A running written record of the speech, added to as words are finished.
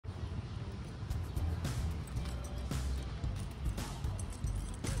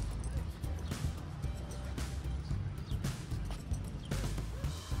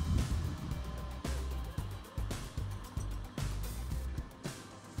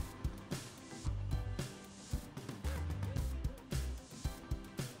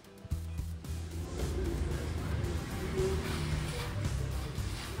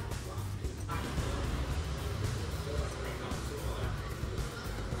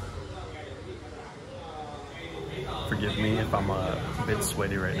forgive me if I'm a bit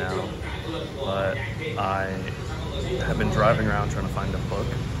sweaty right now, but I have been driving around trying to find a book.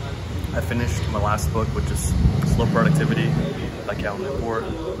 I finished my last book, which is Slow Productivity by Cal Newport,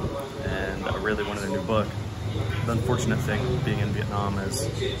 and I really wanted a new book. The unfortunate thing being in Vietnam is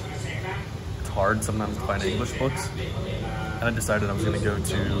it's hard sometimes to find English books, and I decided I was going to go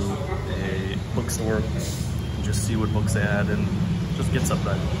to a bookstore and just see what books they had and just get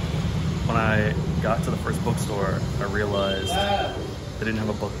something. When I got to the first bookstore, I realized they didn't have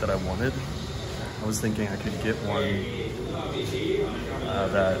a book that I wanted. I was thinking I could get one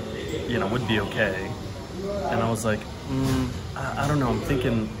that, you know, would be okay. And I was like, I don't know, I'm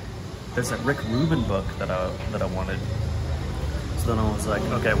thinking there's that Rick Rubin book that I wanted. So then I was like,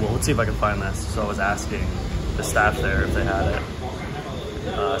 okay, well, let's see if I can find this. So I was asking the staff there if they had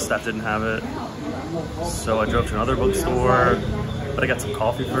it. Staff didn't have it. So I drove to another bookstore, but I got some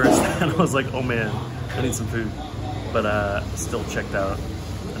coffee first, and I was like, oh man, I need some food. But still checked out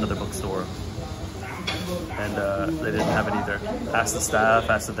another bookstore, and they didn't have it either. Asked the staff,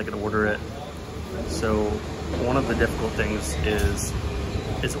 asked if they could order it. So one of the difficult things is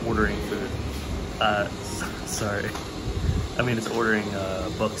ordering food. Sorry. I mean, it's ordering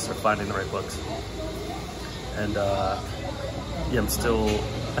books or finding the right books. And yeah, I still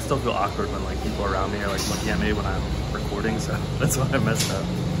feel awkward when like people around me are like looking at me when I'm recording, so that's why I messed up.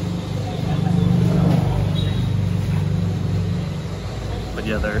 But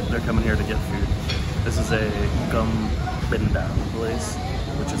yeah, they're coming here to get food. This is a gum bindao place,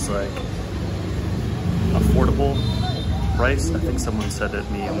 which is like affordable rice. I think someone said it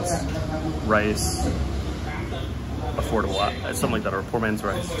means rice affordable, something like that, or poor man's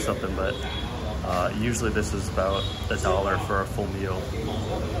rice or something, but usually this is about $1 for a full meal.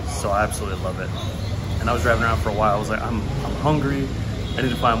 So I absolutely love it. And I was driving around for a while. I was like, I'm hungry. I need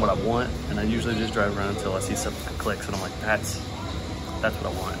to find what I want. And I usually just drive around until I see something that clicks, and I'm like, that's what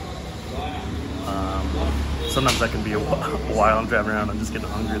I want. Sometimes that can be a while I'm driving around, I'm just getting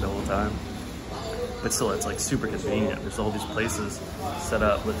hungry the whole time. But still, it's like super convenient. There's all these places set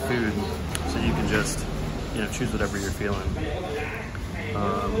up with food, so you can just, you know, choose whatever you're feeling.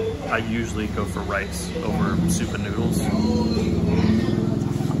 I usually go for rice over soup and noodles.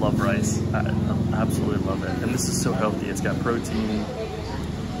 I love rice. I absolutely love it. And this is so healthy. It's got protein,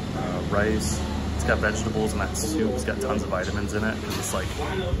 rice, it's got vegetables, and that soup has got tons of vitamins in it because it's like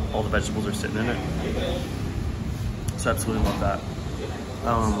all the vegetables are sitting in it. So I absolutely love that.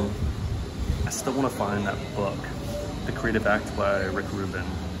 I still want to find that book, The Creative Act by Rick Rubin.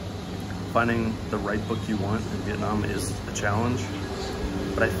 Finding the right book you want in Vietnam is a challenge,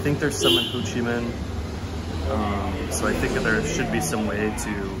 but I think there's some in Ho Chi Minh, so I think that there should be some way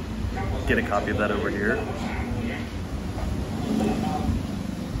to get a copy of that over here.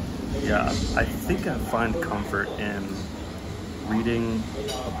 Yeah, I think I find comfort in reading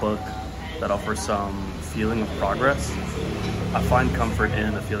a book that offers some feeling of progress. I find comfort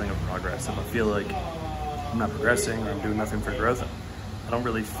in a feeling of progress. If I feel like I'm not progressing or I'm doing nothing for growth, I don't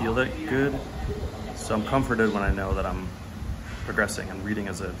really feel that good. So I'm comforted when I know that I'm progressing, and reading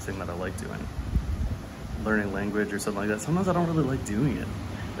is a thing that I like doing. Learning language or something like that, sometimes I don't really like doing it.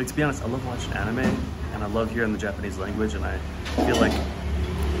 Like, to be honest, I love watching anime, and I love hearing the Japanese language, and I feel like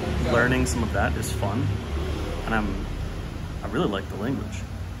learning some of that is fun, and I really like the language.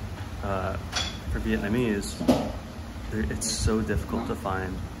 For Vietnamese, it's so difficult to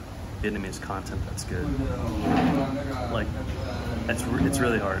find Vietnamese content that's good. Like, it's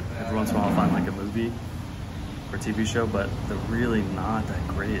really hard. Every once in a while I'll find like a movie or TV show, but they're really not that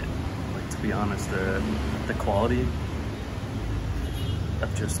great. Like, to be honest, the quality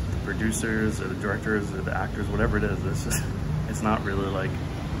of just the producers or the directors or the actors, whatever it is, it's not really like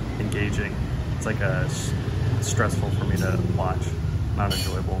engaging. It's like stressful for me to watch, not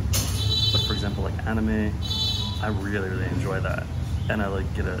enjoyable. But for example, like anime, I really enjoy that. And I like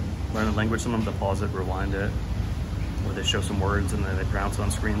learn a language. Sometimes I pause it, rewind it, or they show some words and then they pronounce it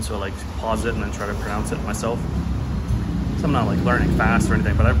on screen. So I like pause it and then try to pronounce it myself. So I'm not like learning fast or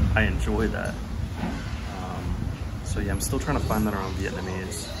anything, but I enjoy that. So yeah, I'm still trying to find that around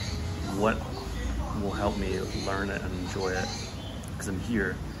Vietnamese. What will help me learn it and enjoy it? Because I'm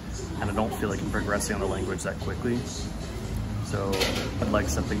here and I don't feel like I'm progressing on the language that quickly. So I'd like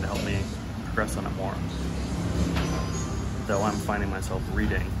something to help me progress on it more. Though I'm finding myself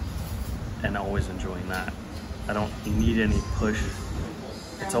reading and always enjoying that. I don't need any push.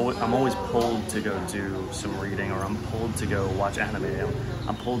 I'm always pulled to go do some reading, or I'm pulled to go watch anime.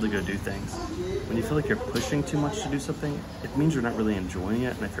 I'm pulled to go do things. When you feel like you're pushing too much to do something, it means you're not really enjoying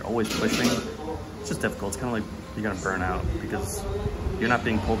it. And if you're always pushing, it's just difficult. It's kind of like you're gonna burn out because you're not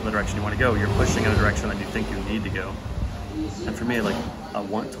being pulled in the direction you want to go. You're pushing in a direction that you think you need to go. And for me, like, I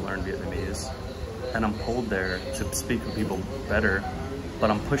want to learn Vietnamese, and I'm pulled there to speak with people better,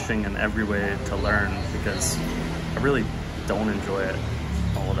 but I'm pushing in every way to learn because I really don't enjoy it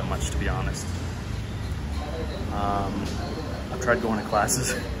all that much, to be honest. I've tried going to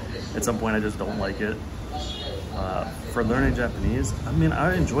classes. At some point, I just don't like it. For learning Japanese, I mean,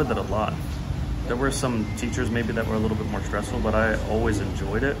 I enjoyed that a lot. There were some teachers maybe that were a little bit more stressful, but I always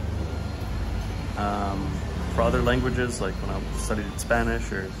enjoyed it. For other languages, like when I studied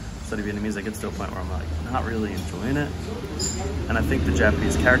Spanish or studied Vietnamese, it gets to a point where I'm like, not really enjoying it. And I think the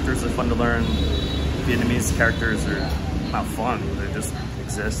Japanese characters are fun to learn. Vietnamese characters are not fun, they just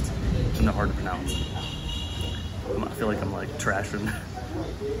exist and they're hard to pronounce. I feel like I'm like trashing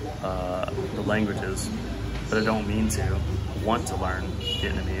the languages, but I don't mean to. I want to learn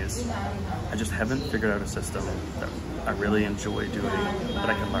Vietnamese. I just haven't figured out a system that I really enjoy doing, that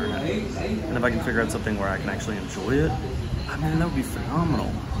I can learn it. And if I can figure out something where I can actually enjoy it, I mean, that would be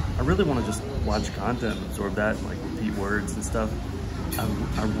phenomenal. I really want to just watch content, absorb that, and like repeat words and stuff.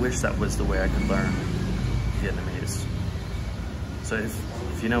 I wish that was the way I could learn Vietnamese. So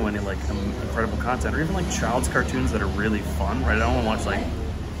if you know any like incredible content, or even like child's cartoons that are really fun, right? I don't want to watch like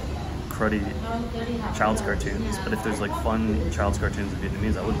cruddy child's cartoons, but if there's like fun child's cartoons in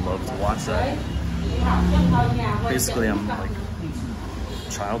Vietnamese, I would love to watch that. Basically, I'm like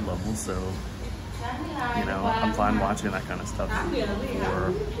child level, so you know, I'm fine watching that kind of stuff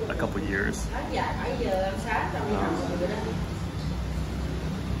for a couple years.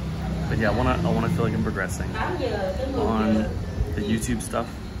 But yeah, I want to feel like I'm progressing on the YouTube stuff.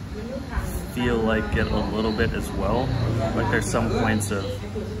 Feel like it a little bit as well. Like there's some points of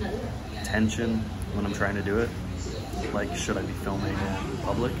tension when I'm trying to do it. Like, should I be filming in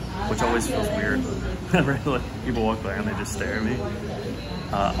public? Which always feels weird. Whenever like, people walk by and they just stare at me.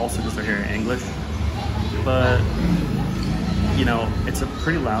 Also because they're hearing English. But, you know, it's a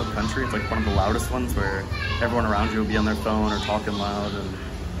pretty loud country. It's like one of the loudest ones where everyone around you will be on their phone or talking loud and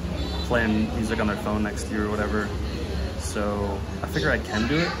playing music on their phone next to you or whatever. So I figure I can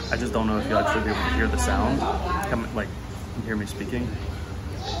do it. I just don't know if you'll actually be able to hear the sound. Like, hear me speaking.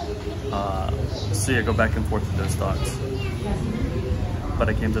 So yeah, go back and forth with those thoughts. But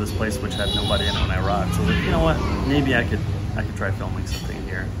I came to this place which had nobody in it when I arrived. So like, you know what? Maybe I could try filming something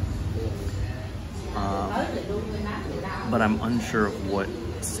here. But I'm unsure of what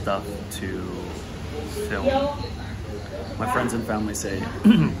stuff to film. My friends and family say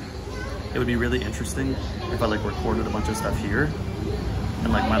it would be really interesting if I like recorded a bunch of stuff here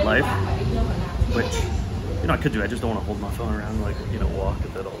and like my life, which, you know, I could do. I just don't want to hold my phone around, like, you know, walk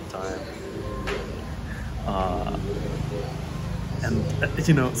with it all the time. And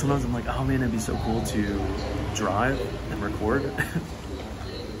you know, sometimes I'm like, oh man, it'd be so cool to drive and record.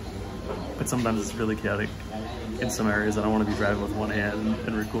 But sometimes it's really chaotic in some areas. I don't want to be driving with one hand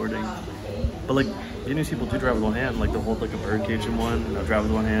and recording. But like, Vietnamese people do drive with one hand. Like they'll hold like a bird cage in one, and they'll drive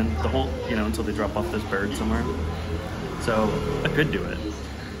with one hand. The whole, you know, until they drop off this bird somewhere. So I could do it,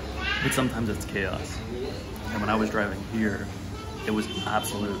 but sometimes it's chaos. And when I was driving here, it was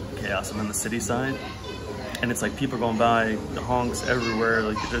absolute chaos. I'm in the city side, and it's like people going by, the honks everywhere.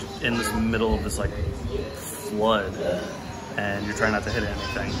 Like you're just in this middle of this like flood, and you're trying not to hit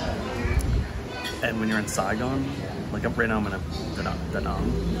anything. And when you're in Saigon, like right now I'm in Da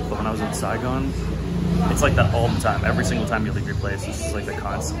Nang, but when I was in Saigon, it's like that all the time. Every single time you leave your place, it's just like that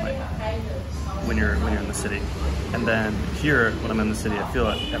constantly when you're in the city. And then here, when I'm in the city, I feel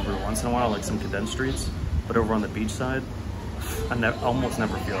it every once in a while, like some condensed streets. But over on the beach side, I almost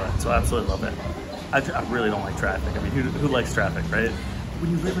never feel it. So I absolutely love it. I really don't like traffic. I mean, who likes traffic, right? When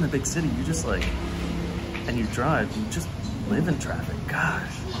you live in a big city, you just like, and you drive, you just live in traffic.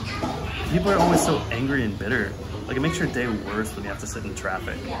 Gosh. People are always so angry and bitter. Like, it makes your day worse when you have to sit in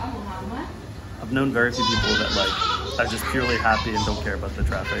traffic. I've known very few people that like are just purely happy and don't care about the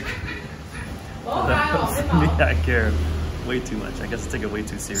traffic. For me, I care way too much. I guess I take it way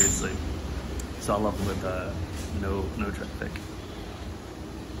too seriously. So I love it with no traffic.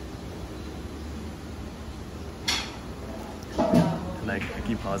 And I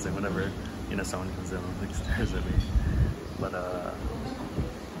keep pausing whenever, you know, someone comes in and like stares at me. But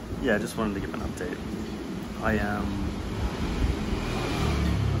yeah, I just wanted to give an update. I am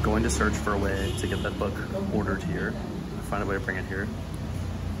going to search for a way to get that book ordered here, find a way to bring it here,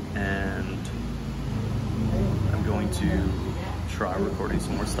 and I'm going to try recording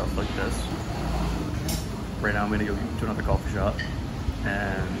some more stuff like this. Right now I'm gonna go to another coffee shop,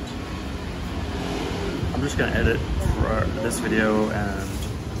 and I'm just gonna edit for this video and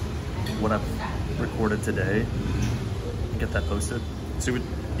what I've record it today and get that posted. So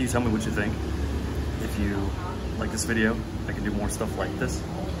you tell me what you think. If you like this video, I can do more stuff like this.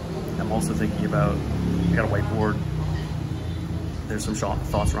 I'm also thinking about, I got a whiteboard. There's some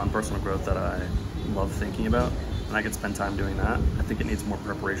thoughts around personal growth that I love thinking about, and I could spend time doing that. I think it needs more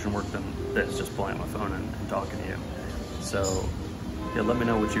preparation work than this, just pulling out my phone and talking to you. So yeah, let me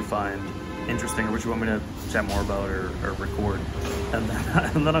know what you find interesting or what you want me to chat more about or record, and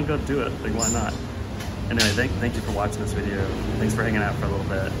then I'll go do it. Like, why not? Anyway, thank you for watching this video. Thanks for hanging out for a little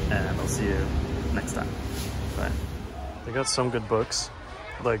bit, and I'll see you next time. Bye. They got some good books,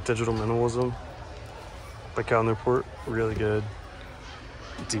 like Digital Minimalism by Cal Newport, really good.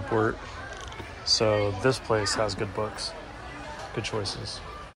 Deep Work. So this place has good books, good choices.